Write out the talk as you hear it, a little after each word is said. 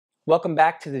Welcome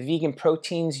back to the Vegan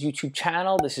Proteins YouTube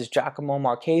channel. This is Giacomo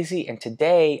Marchese, and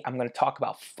today I'm going to talk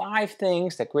about 5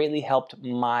 things that greatly helped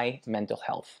my mental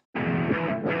health.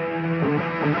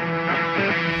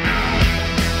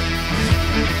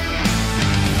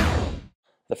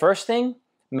 The first thing,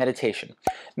 meditation.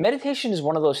 Meditation is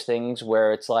one of those things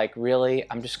where it's like, really,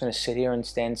 I'm just going to sit here and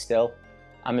stand still.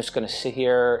 I'm just going to sit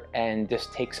here and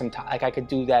just take some time. Like, I could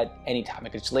do that anytime. I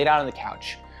could just lay down on the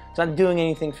couch. It's not doing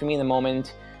anything for me in the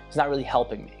moment. It's not really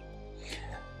helping me.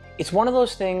 It's one of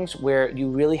those things where you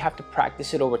really have to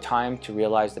practice it over time to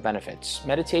realize the benefits.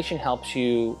 Meditation helps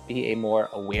you be a more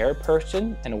aware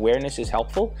person, and awareness is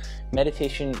helpful.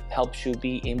 Meditation helps you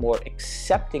be a more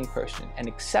accepting person, and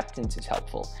acceptance is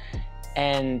helpful.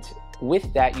 And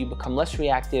with that, you become less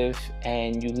reactive,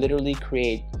 and you literally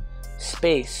create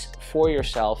space for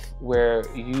yourself where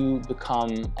you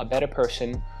become a better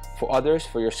person for others,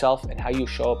 for yourself, and how you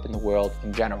show up in the world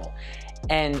in general.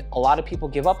 And a lot of people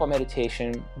give up on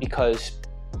meditation because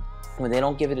when they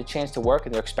don't give it a chance to work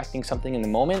and they're expecting something in the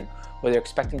moment, or they're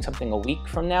expecting something a week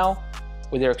from now,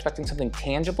 or they're expecting something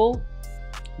tangible,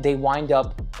 they wind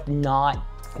up not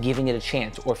giving it a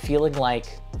chance, or feeling like,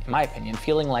 in my opinion,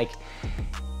 feeling like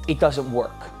it doesn't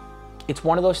work. It's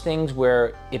one of those things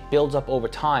where it builds up over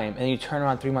time, and you turn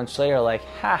around 3 months later like,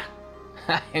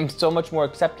 I'm so much more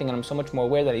accepting and I'm so much more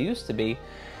aware than I used to be,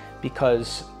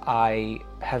 because I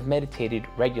have meditated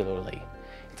regularly.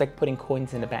 It's like putting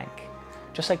coins in a bank.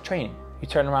 Just like training. You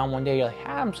turn around one day, you're like,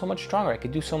 I'm so much stronger, I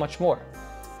could do so much more.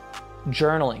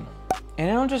 Journaling.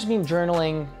 And I don't just mean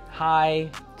journaling,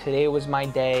 hi, today was my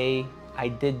day, I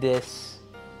did this,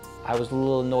 I was a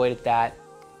little annoyed at that,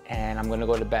 and I'm gonna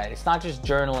go to bed. It's not just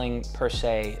journaling per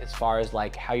se, as far as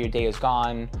like how your day has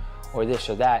gone, or this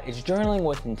or that. It's journaling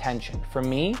with intention. For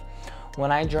me,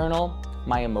 when I journal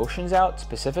my emotions out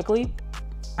specifically,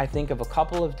 I think of a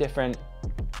couple of different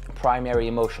primary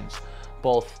emotions,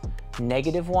 both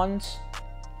negative ones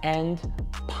and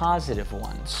positive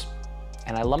ones.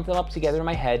 And I lump them up together in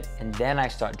my head, and then I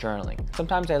start journaling.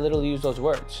 Sometimes I literally use those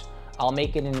words. I'll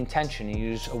make it an intention. You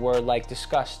use a word like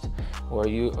disgust, or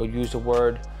use a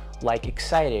word like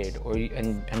excited, or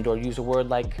use a word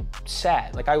like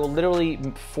sad. Like, I will literally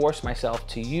force myself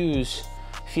to use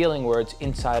feeling words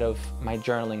inside of my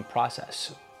journaling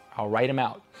process. I'll write them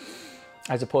out,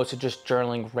 as opposed to just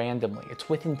journaling randomly. It's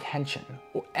with intention.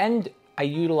 And I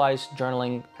utilize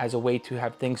journaling as a way to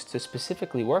have things to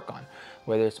specifically work on,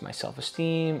 whether it's my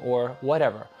self-esteem or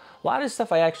whatever. A lot of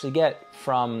stuff I actually get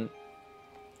from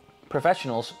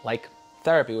professionals like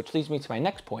therapy, which leads me to my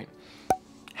next point.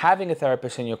 Having a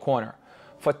therapist in your corner.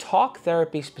 For talk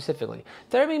therapy specifically,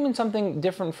 therapy means something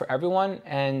different for everyone,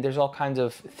 and there's all kinds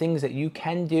of things that you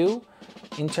can do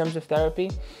in terms of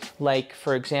therapy. Like,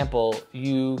 for example,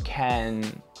 you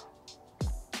can,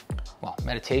 well,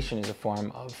 meditation is a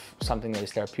form of something that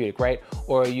is therapeutic, right?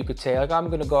 Or you could say, like, I'm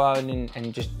gonna go out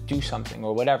and just do something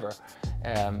or whatever,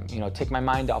 take my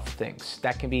mind off of things.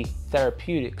 That can be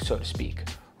therapeutic, so to speak,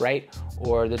 right?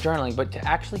 Or the journaling. But to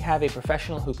actually have a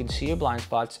professional who can see your blind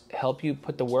spots, help you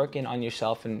put the work in on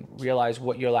yourself and realize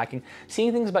what you're lacking,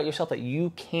 seeing things about yourself that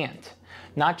you can't,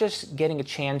 not just getting a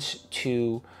chance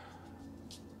to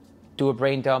do a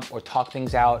brain dump or talk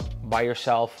things out by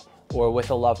yourself or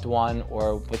with a loved one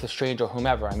or with a stranger or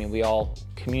whomever. I mean, we all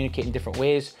communicate in different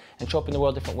ways and show up in the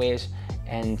world different ways,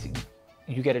 and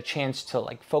you get a chance to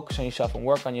like focus on yourself and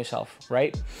work on yourself,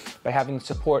 right? By having the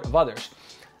support of others.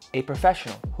 A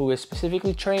professional who is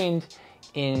specifically trained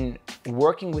in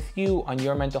working with you on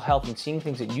your mental health and seeing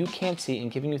things that you can't see and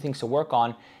giving you things to work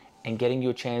on and giving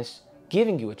you a chance,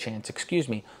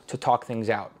 to talk things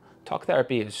out. Talk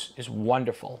therapy is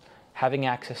wonderful. Having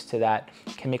access to that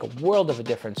can make a world of a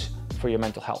difference for your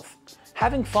mental health.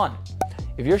 Having fun.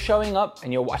 If you're showing up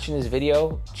and you're watching this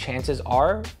video, chances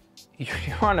are you're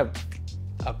on a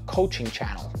coaching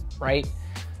channel, right?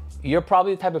 You're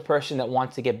probably the type of person that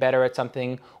wants to get better at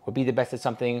something, or be the best at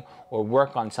something, or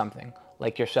work on something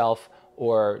like yourself,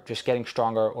 or just getting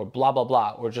stronger, or blah, blah,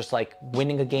 blah, or just like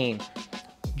winning a game.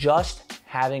 Just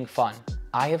having fun.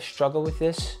 I have struggled with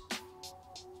this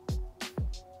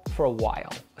for a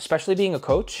while, especially being a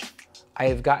coach. I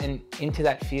have gotten into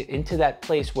that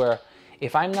place where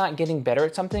if I'm not getting better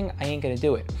at something, I ain't gonna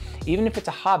do it. Even if it's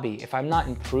a hobby, if I'm not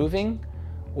improving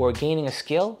or gaining a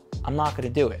skill, I'm not gonna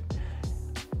do it.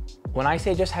 When I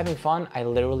say just having fun, I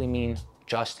literally mean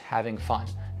just having fun.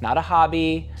 Not a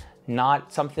hobby,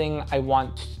 not something I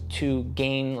want to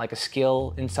gain like a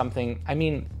skill in something. I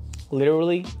mean,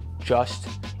 literally just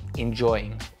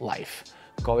enjoying life.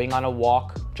 Going on a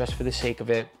walk just for the sake of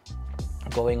it,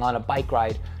 going on a bike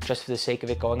ride just for the sake of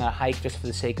it, going on a hike just for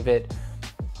the sake of it,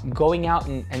 going out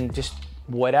and just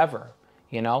whatever,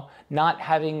 you know, not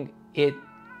having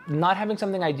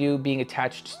something I do being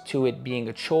attached to it being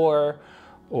a chore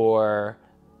or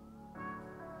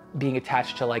being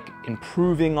attached to like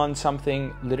improving on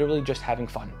something, literally just having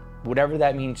fun, whatever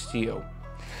that means to you.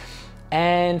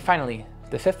 And finally,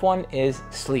 the fifth one is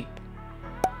sleep.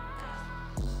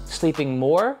 Sleeping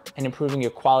more and improving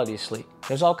your quality of sleep.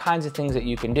 There's all kinds of things that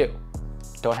you can do.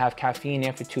 Don't have caffeine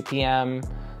after 2 p.m.,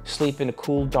 sleep in a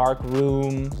cool, dark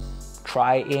room,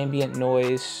 try ambient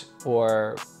noise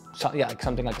or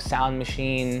something like a sound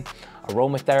machine,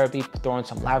 aromatherapy, throwing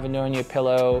some lavender on your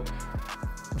pillow,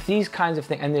 these kinds of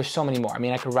things. And there's so many more. I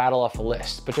mean, I could rattle off a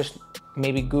list, but just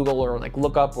maybe Google or like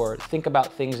look up or think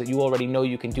about things that you already know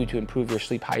you can do to improve your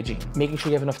sleep hygiene. Making sure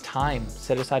you have enough time,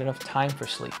 set aside enough time for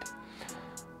sleep.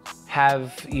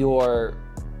 Have your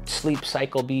sleep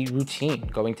cycle be routine,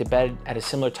 going to bed at a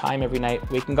similar time every night,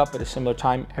 waking up at a similar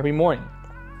time every morning,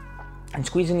 and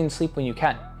squeezing in sleep when you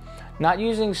can. Not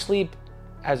using sleep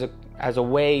as a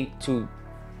way to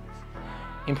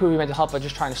improve your mental health by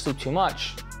just trying to sleep too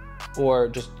much or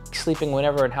just sleeping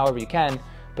whenever and however you can,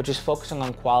 but just focusing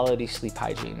on quality sleep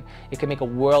hygiene. It can make a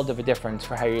world of a difference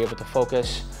for how you're able to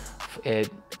focus. It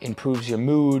improves your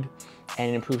mood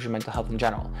and it improves your mental health in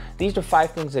general. These are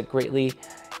 5 things that greatly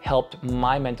helped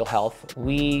my mental health.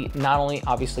 We not only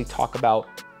obviously talk about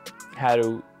how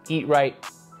to eat right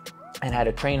and how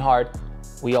to train hard,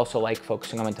 we also like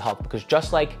focusing on mental health, because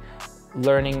just like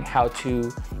learning how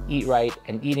to eat right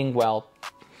and eating well,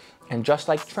 and just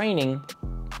like training,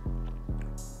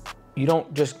 you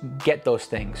don't just get those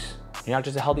things. You're not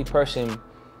just a healthy person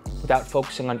without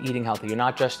focusing on eating healthy. You're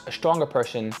not just a stronger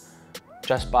person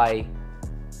just by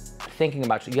thinking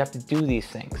about it. You have to do these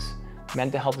things.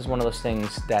 Mental health is one of those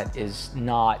things that it's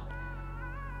not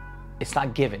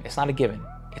given. It's not a given,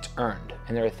 it's earned.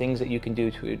 And there are things that you can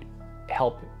do to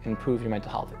help improve your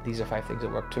mental health. These are 5 things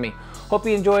that work for me. Hope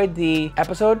you enjoyed the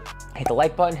episode. Hit the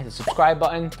like button, hit the subscribe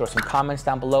button, throw some comments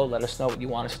down below. Let us know what you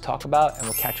want us to talk about, and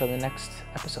we'll catch you on the next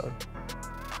episode.